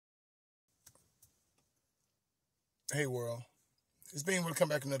Hey world, it's being able to come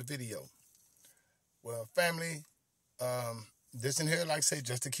back another video. Well, family, this in here, like I say,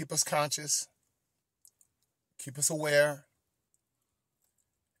 just to keep us conscious, keep us aware,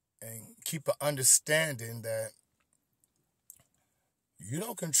 and keep an understanding that you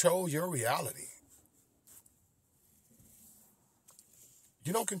don't control your reality.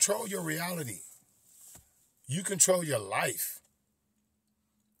 You don't control your reality. You control your life.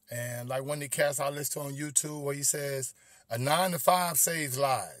 And like one of the cats I listen to on YouTube where he says, a 9 to 5 saves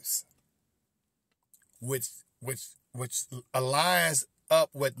lives, which which aligns up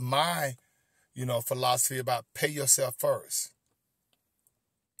with my, philosophy about pay yourself first.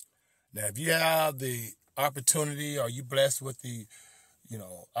 Now, if you have the opportunity or you blessed with the,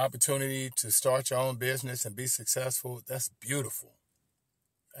 opportunity to start your own business and be successful, that's beautiful.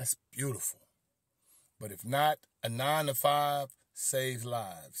 That's beautiful. But if not, a 9 to 5 saves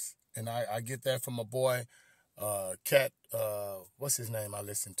lives. And I get that from a boy, Cat, what's his name I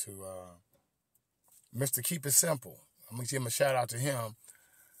listen to? Mr. Keep It Simple. I'm going to give him a shout out to him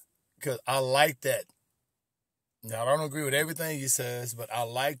because I like that. Now, I don't agree with everything he says, but I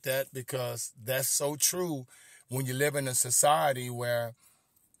like that because that's so true when you live in a society where,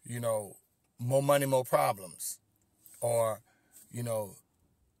 more money, more problems. Or,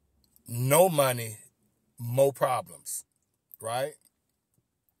 no money, more problems. Right?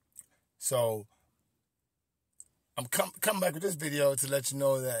 So, I'm coming back with this video to let you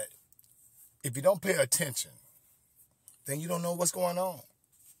know that if you don't pay attention, then you don't know what's going on.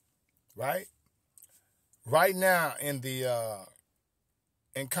 Right? Right now in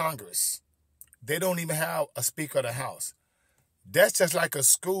Congress, they don't even have a Speaker of the House. That's just like a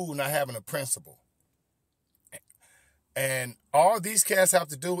school not having a principal. And all these cats have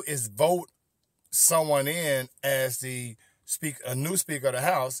to do is vote someone in as a new Speaker of the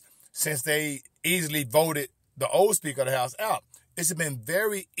House, since they easily voted the old Speaker of the House out. It's been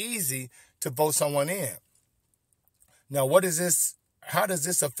very easy to vote someone in. Now, how does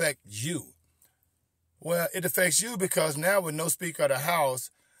this affect you? Well, it affects you because now with no Speaker of the House,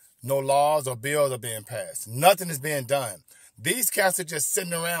 no laws or bills are being passed. Nothing is being done. These cats are just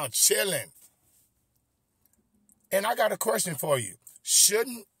sitting around chilling. And I got a question for you.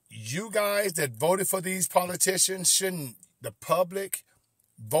 Shouldn't you guys that voted for these politicians, shouldn't the public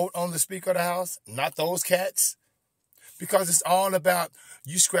vote on the Speaker of the House, not those cats? Because it's all about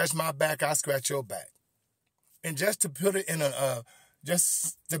you scratch my back, I scratch your back. And just to put it in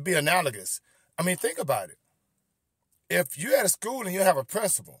just to be analogous, I mean, think about it. If you're at a school and you have a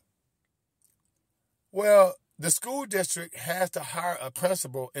principal, well, the school district has to hire a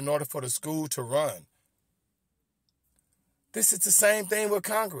principal in order for the school to run. This is the same thing with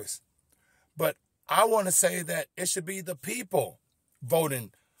Congress. But I want to say that it should be the people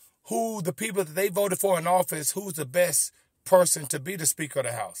voting the people that they voted for in office, who's the best person to be the Speaker of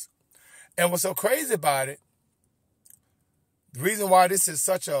the House. And what's so crazy about it, the reason why this is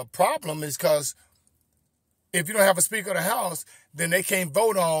such a problem is because if you don't have a Speaker of the House, then they can't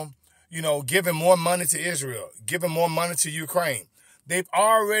vote on, giving more money to Israel, giving more money to Ukraine.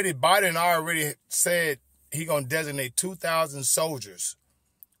 Biden already said he's going to designate 2,000 soldiers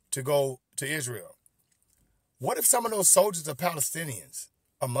to go to Israel. What if some of those soldiers are Palestinians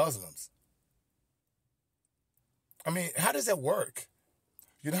or Muslims? I mean, how does that work?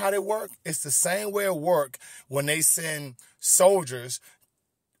 You know how they work? It's the same way it works when they send soldiers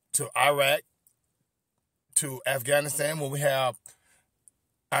to Iraq, to Afghanistan, when we have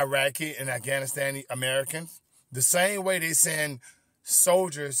Iraqi and Afghanistani Americans. The same way they send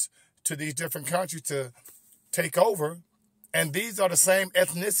soldiers to these different countries to take over. And these are the same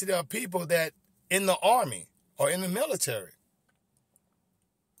ethnicity of people that in the army or in the military.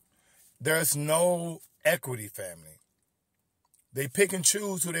 There's no equity, family. They pick and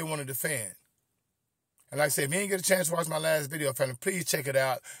choose who they want to defend. And like I said, if you didn't get a chance to watch my last video, family, please check it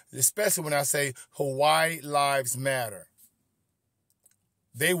out, especially when I say Hawaii Lives Matter.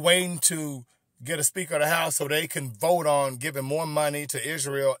 They waiting to get a Speaker of the House so they can vote on giving more money to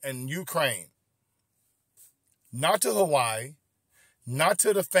Israel and Ukraine. Not to Hawaii, not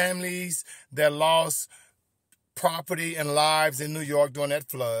to the families that lost property and lives in New York during that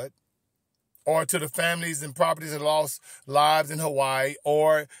flood, or to the families and properties that lost lives in Hawaii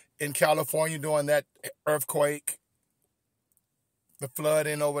or in California during that earthquake, the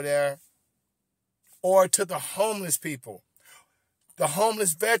flooding over there, or to the homeless people, the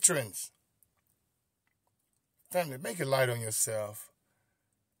homeless veterans. Family, make it light on yourself.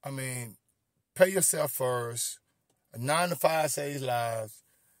 I mean, pay yourself first. A 9 to 5 saves lives.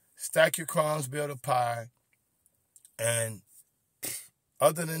 Stack your crumbs, build a pie. And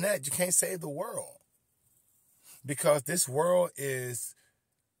other than that, you can't save the world. Because this world is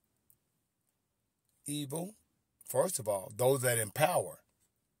evil, first of all, those that in power.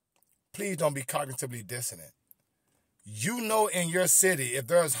 Please don't be cognitively dissonant. You know in your city, if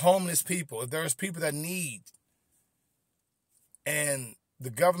there's homeless people, if there's people that need, and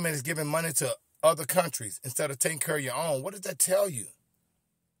the government is giving money to other countries instead of taking care of your own, what does that tell you?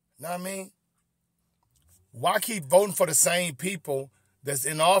 Know what I mean? Why keep voting for the same people that's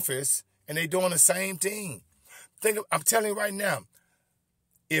in office and they doing the same thing? I'm telling you right now,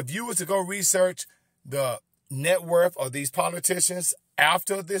 if you were to go research the net worth of these politicians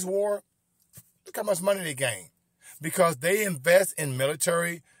after this war, look how much money they gain. Because they invest in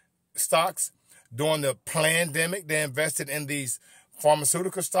military stocks. During the pandemic, they invested in these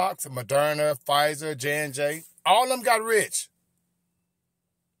pharmaceutical stocks, Moderna, Pfizer, J&J. All of them got rich.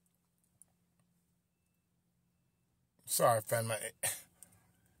 Sorry, family.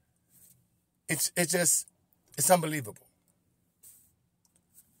 It's unbelievable.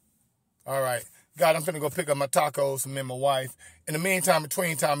 All right. God, I'm finna go pick up my tacos from me and my wife. In the meantime,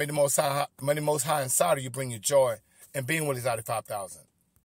 between time, may the Most High inside of you bring you joy. And being with is out of 5,000.